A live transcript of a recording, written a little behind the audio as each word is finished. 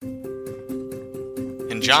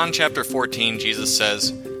In John chapter 14, Jesus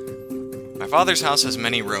says, "My Father's house has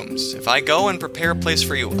many rooms. If I go and prepare a place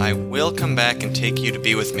for you, I will come back and take you to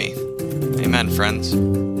be with me." Amen, friends.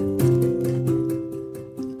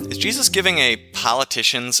 Is Jesus giving a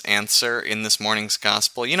politician's answer in this morning's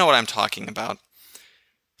gospel? You know what I'm talking about.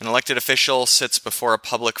 An elected official sits before a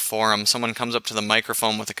public forum. Someone comes up to the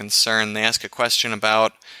microphone with a concern. They ask a question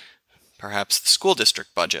about perhaps the school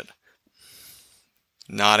district budget.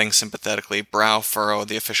 Nodding sympathetically, brow furrowed,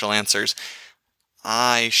 the official answers,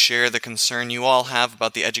 "I share the concern you all have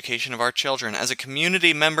about the education of our children. As a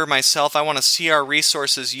community member myself, I want to see our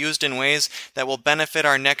resources used in ways that will benefit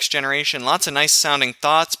our next generation." Lots of nice sounding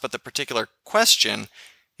thoughts, but the particular question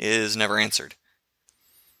is never answered.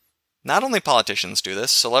 Not only politicians do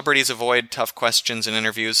this. Celebrities avoid tough questions in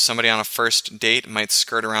interviews. Somebody on a first date might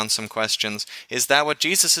skirt around some questions. Is that what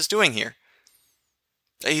Jesus is doing here?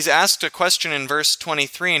 He's asked a question in verse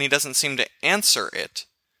 23 and he doesn't seem to answer it.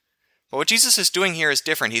 But what Jesus is doing here is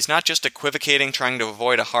different. He's not just equivocating, trying to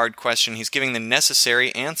avoid a hard question. He's giving the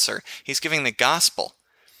necessary answer. He's giving the gospel.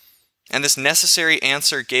 And this necessary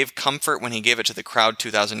answer gave comfort when he gave it to the crowd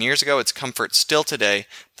 2,000 years ago. It's comfort still today.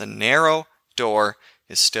 The narrow door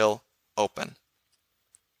is still open.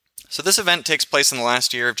 So this event takes place in the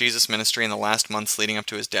last year of Jesus' ministry and the last months leading up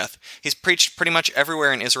to his death. He's preached pretty much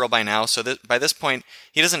everywhere in Israel by now, so that by this point,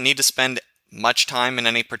 he doesn't need to spend much time in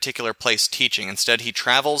any particular place teaching. Instead, he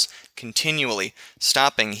travels continually,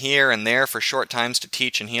 stopping here and there for short times to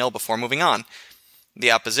teach and heal before moving on.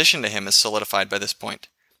 The opposition to him is solidified by this point.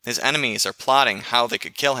 His enemies are plotting how they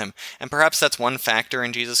could kill him, and perhaps that's one factor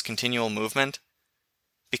in Jesus' continual movement.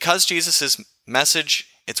 Because Jesus' message,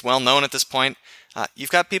 it's well known at this point, you've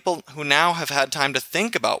got people who now have had time to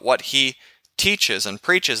think about what he teaches and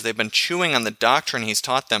preaches. They've been chewing on the doctrine he's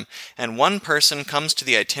taught them. And one person comes to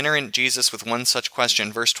the itinerant Jesus with one such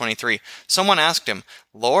question. Verse 23, someone asked him,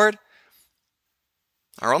 "Lord,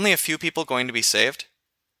 are only a few people going to be saved?"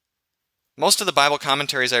 Most of the Bible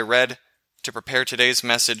commentaries I read to prepare today's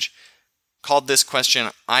message called this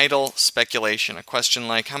question idle speculation. A question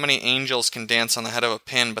like, how many angels can dance on the head of a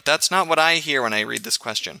pin? But that's not what I hear when I read this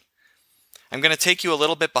question. I'm going to take you a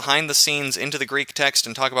little bit behind the scenes into the Greek text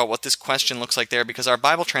and talk about what this question looks like there, because our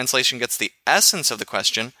Bible translation gets the essence of the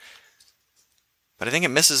question, but I think it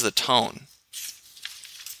misses the tone.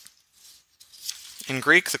 In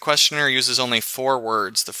Greek, the questioner uses only 4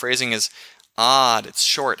 words. The phrasing is odd, it's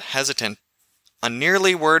short, hesitant. A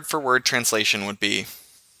nearly word-for-word translation would be,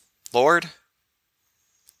 "Lord,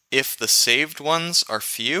 if the saved ones are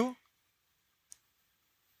few?"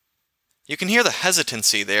 You can hear the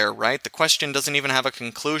hesitancy there, right? The question doesn't even have a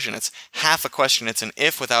conclusion. It's half a question. It's an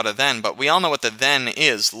if without a then, but we all know what the then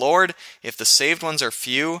is. Lord, if the saved ones are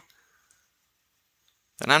few,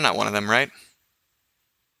 then I'm not one of them, right?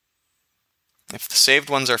 If the saved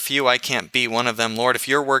ones are few, I can't be one of them. Lord, if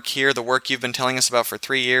your work here, the work you've been telling us about for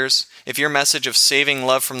 3 years, if your message of saving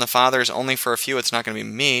love from the Father is only for a few, it's not going to be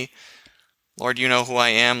me. Lord, you know who I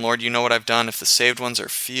am. Lord, you know what I've done. If the saved ones are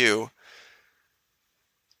few,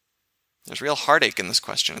 there's real heartache in this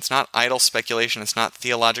question. It's not idle speculation. It's not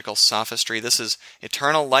theological sophistry. This is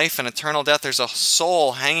eternal life and eternal death. There's a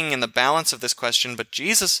soul hanging in the balance of this question, but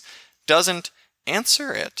Jesus doesn't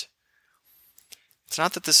answer it. It's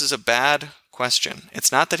not that this is a bad question.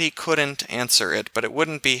 It's not that he couldn't answer it, but it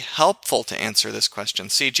wouldn't be helpful to answer this question.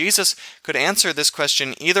 See, Jesus could answer this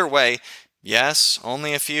question either way. Yes,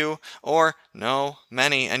 only a few, or no,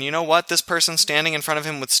 many. And you know what? This person standing in front of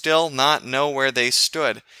him would still not know where they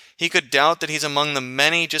stood. He could doubt that he's among the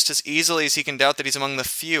many just as easily as he can doubt that he's among the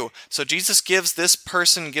few. So Jesus gives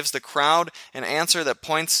the crowd an answer that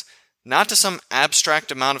points not to some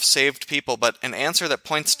abstract amount of saved people, but an answer that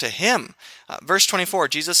points to him. Verse 24,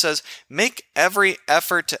 Jesus says, "Make every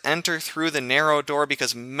effort to enter through the narrow door,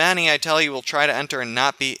 because many, I tell you, will try to enter and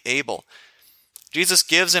not be able." Jesus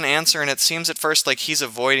gives an answer, and it seems at first like he's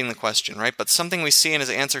avoiding the question, right? But something we see in his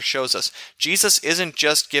answer shows us. Jesus isn't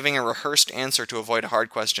just giving a rehearsed answer to avoid a hard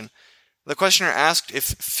question. The questioner asked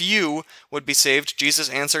if few would be saved. Jesus'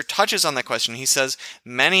 answer touches on that question. He says,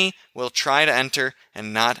 many will try to enter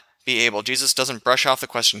and not be able. Jesus doesn't brush off the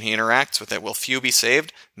question. He interacts with it. Will few be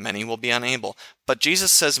saved? Many will be unable. But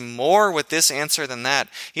Jesus says more with this answer than that.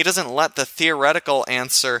 He doesn't let the theoretical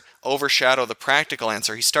answer overshadow the practical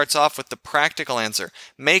answer. He starts off with the practical answer.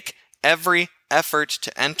 Make every effort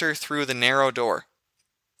to enter through the narrow door.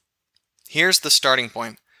 Here's the starting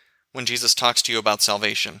point when Jesus talks to you about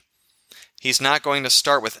salvation. He's not going to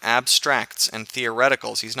start with abstracts and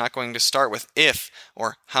theoreticals. He's not going to start with if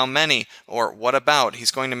or how many or what about. He's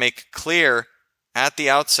going to make clear at the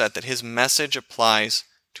outset that his message applies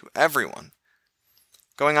to everyone.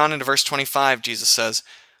 Going on into verse 25, Jesus says,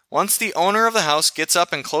 "Once the owner of the house gets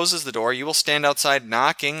up and closes the door, you will stand outside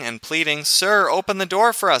knocking and pleading, 'Sir, open the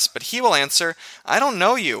door for us.' But he will answer, 'I don't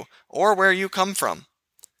know you, or where you come from.'"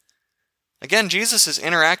 Again, Jesus is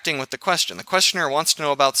interacting with the question. The questioner wants to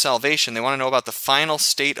know about salvation. They want to know about the final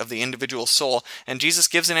state of the individual soul, and Jesus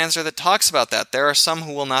gives an answer that talks about that. There are some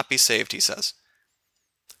who will not be saved, he says.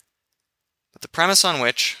 But the premise on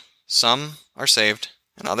which some are saved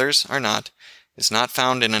and others are not is not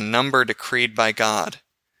found in a number decreed by God.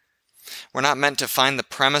 We're not meant to find the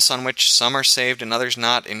premise on which some are saved and others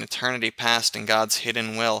not in eternity past in God's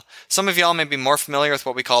hidden will. Some of y'all may be more familiar with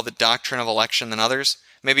what we call the doctrine of election than others.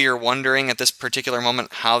 Maybe you're wondering at this particular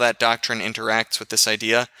moment how that doctrine interacts with this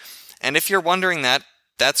idea. And if you're wondering that,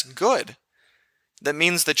 that's good. That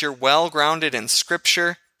means that you're well grounded in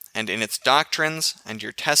Scripture and in its doctrines, and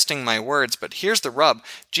you're testing my words. But here's the rub.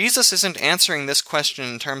 Jesus isn't answering this question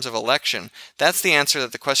in terms of election. That's the answer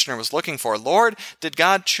that the questioner was looking for. Lord, did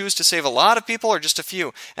God choose to save a lot of people or just a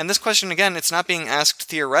few? And this question, again, it's not being asked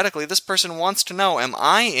theoretically. This person wants to know, am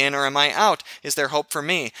I in or am I out? Is there hope for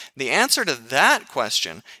me? The answer to that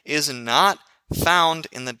question is not found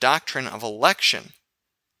in the doctrine of election.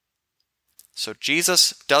 So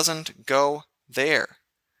Jesus doesn't go there.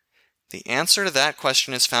 The answer to that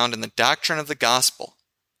question is found in the doctrine of the gospel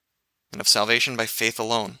and of salvation by faith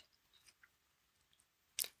alone.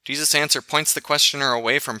 Jesus' answer points the questioner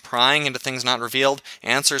away from prying into things not revealed,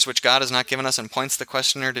 answers which God has not given us, and points the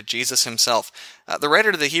questioner to Jesus himself. The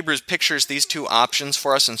writer to the Hebrews pictures these two options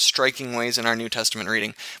for us in striking ways in our New Testament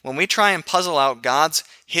reading. When we try and puzzle out God's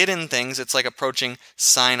hidden things, it's like approaching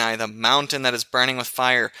Sinai, the mountain that is burning with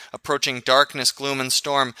fire, approaching darkness, gloom, and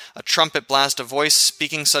storm, a trumpet blast, a voice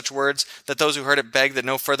speaking such words that those who heard it begged that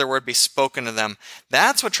no further word be spoken to them.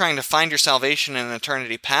 That's what trying to find your salvation in an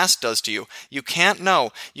eternity past does to you. You can't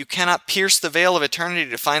know. You cannot pierce the veil of eternity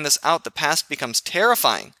to find this out. The past becomes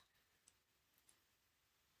terrifying.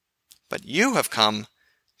 But you have come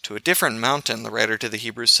to a different mountain, the writer to the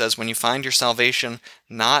Hebrews says, when you find your salvation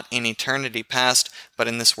not in eternity past, but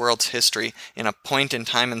in this world's history, in a point in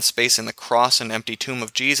time and space in the cross and empty tomb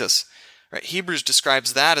of Jesus. Right? Hebrews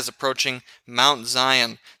describes that as approaching Mount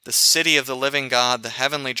Zion, the city of the living God, the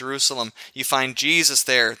heavenly Jerusalem. You find Jesus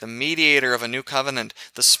there, the mediator of a new covenant,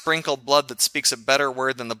 the sprinkled blood that speaks a better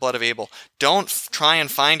word than the blood of Abel. Don't try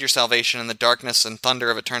and find your salvation in the darkness and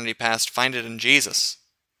thunder of eternity past. Find it in Jesus.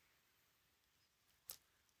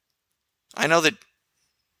 I know that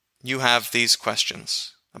you have these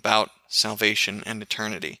questions about salvation and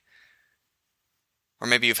eternity. Or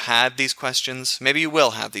maybe you've had these questions. Maybe you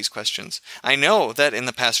will have these questions. I know that in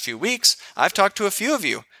the past few weeks, I've talked to a few of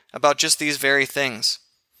you about just these very things.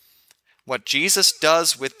 What Jesus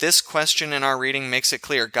does with this question in our reading makes it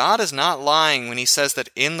clear. God is not lying when he says that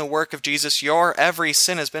in the work of Jesus, your every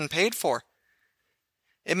sin has been paid for.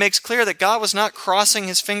 It makes clear that God was not crossing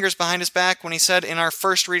his fingers behind his back when he said in our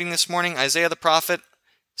first reading this morning, Isaiah the prophet,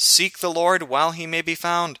 "Seek the Lord while he may be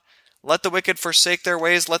found. Let the wicked forsake their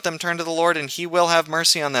ways, let them turn to the Lord, and he will have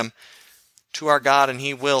mercy on them. To our God, and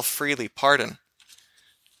he will freely pardon."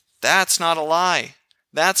 That's not a lie.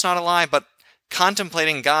 That's not a lie, but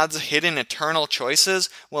contemplating God's hidden eternal choices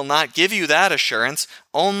will not give you that assurance.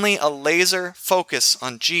 Only a laser focus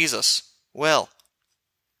on Jesus will.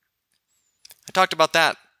 I talked about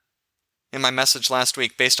that in my message last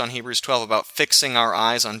week based on Hebrews 12 about fixing our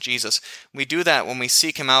eyes on Jesus. We do that when we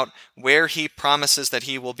seek him out where he promises that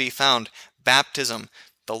he will be found. Baptism,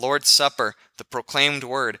 the Lord's Supper, the proclaimed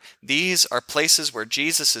word. These are places where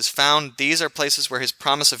Jesus is found. These are places where his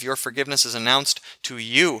promise of your forgiveness is announced to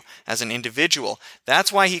you as an individual.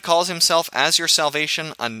 That's why he calls himself as your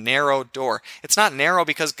salvation a narrow door. It's not narrow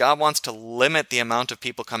because God wants to limit the amount of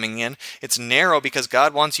people coming in. It's narrow because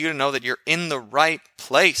God wants you to know that you're in the right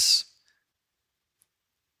place.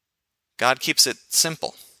 God keeps it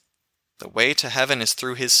simple. The way to heaven is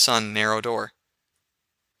through his Son, narrow door.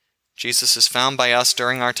 Jesus is found by us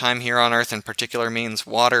during our time here on earth in particular means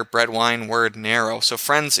water, bread, wine, word, narrow. So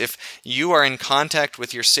friends, if you are in contact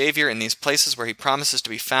with your Savior in these places where he promises to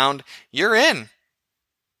be found, you're in.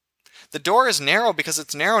 The door is narrow because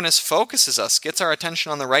its narrowness focuses us, gets our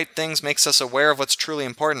attention on the right things, makes us aware of what's truly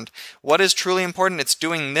important. What is truly important? It's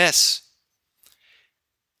doing this.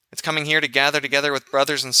 It's coming here to gather together with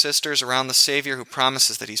brothers and sisters around the Savior who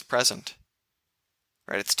promises that he's present.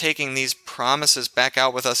 Right? It's taking these promises back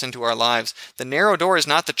out with us into our lives. The narrow door is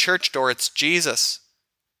not the church door, it's Jesus.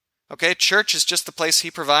 Okay, church is just the place he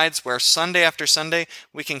provides where Sunday after Sunday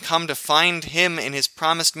we can come to find him in his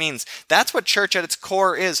promised means. That's what church at its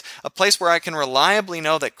core is, a place where I can reliably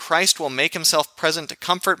know that Christ will make himself present to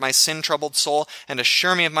comfort my sin-troubled soul and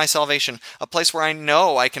assure me of my salvation, a place where I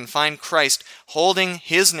know I can find Christ holding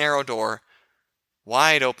his narrow door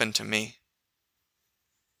wide open to me.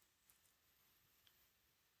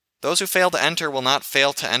 Those who fail to enter will not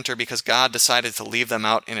fail to enter because God decided to leave them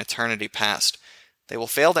out in eternity past. They will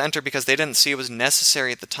fail to enter because they didn't see it was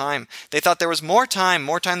necessary at the time. They thought there was more time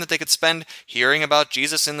that they could spend hearing about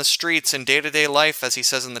Jesus in the streets and day-to-day life, as he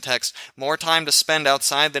says in the text, more time to spend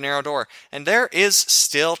outside the narrow door. And there is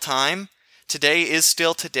still time. Today is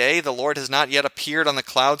still today. The Lord has not yet appeared on the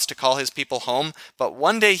clouds to call his people home, but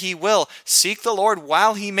one day he will. Seek the Lord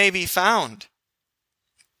while he may be found.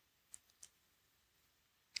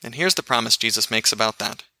 And here's the promise Jesus makes about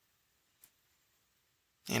that.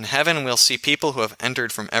 In heaven, we'll see people who have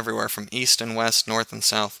entered from everywhere, from east and west, north and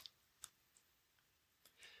south.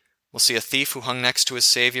 We'll see a thief who hung next to his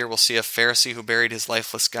Savior. We'll see a Pharisee who buried his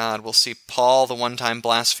lifeless God. We'll see Paul, the one-time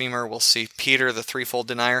blasphemer. We'll see Peter, the threefold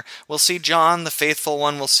denier. We'll see John, the faithful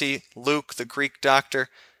one. We'll see Luke, the Greek doctor.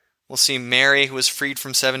 We'll see Mary, who was freed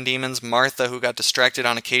from 7 demons. Martha, who got distracted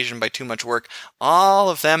on occasion by too much work. All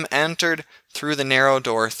of them entered through the narrow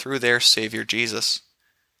door, through their Savior, Jesus.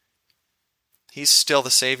 He's still the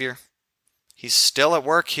Savior. He's still at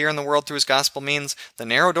work here in the world through his gospel means. The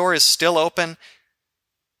narrow door is still open,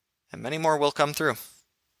 and many more will come through.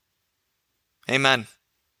 Amen.